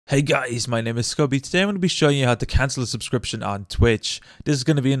Hey guys, my name is Scoby. Today I'm going to be showing you how to cancel a subscription on Twitch. This is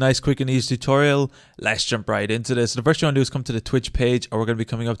going to be a nice, quick and easy tutorial. Let's jump right into this. So the first thing you want to do is come to the Twitch page, or we're going to be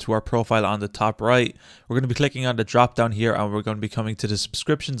coming up to our profile on the top right. We're going to be clicking on the drop down here, and we're going to be coming to the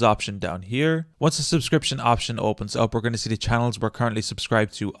subscriptions option down here. Once the subscription option opens up, we're going to see the channels we're currently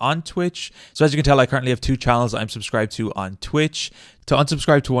subscribed to on Twitch. So as you can tell, I currently have 2 channels I'm subscribed to on Twitch. To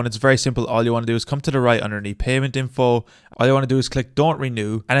unsubscribe to one, it's very simple. All you want to do is come to the right underneath payment info. All you want to do is click don't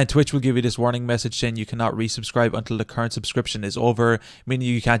renew, and then Twitch will give you this warning message saying you cannot resubscribe until the current subscription is over, meaning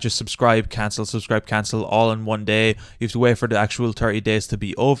you can't just subscribe, cancel all in one day. You have to wait for the actual 30 days to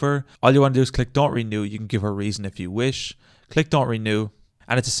be over. All you want to do is click don't renew. You can give a reason if you wish. Click don't renew.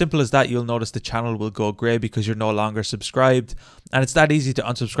 And it's as simple as that. You'll notice the channel will go grey because you're no longer subscribed. And it's that easy to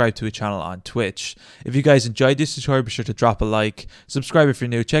unsubscribe to a channel on Twitch. If you guys enjoyed this tutorial, be sure to drop a like. Subscribe if you're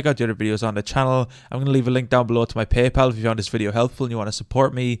new. Check out the other videos on the channel. I'm going to leave a link down below to my PayPal if you found this video helpful and you want to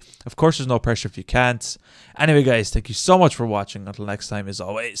support me. Of course, there's no pressure if you can't. Anyway guys, thank you so much for watching. Until next time, as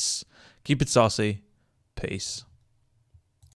always, keep it saucy. Peace.